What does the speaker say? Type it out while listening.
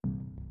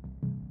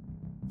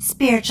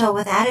Spiritual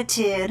with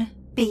attitude.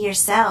 Be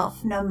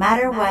yourself no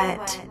matter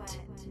what.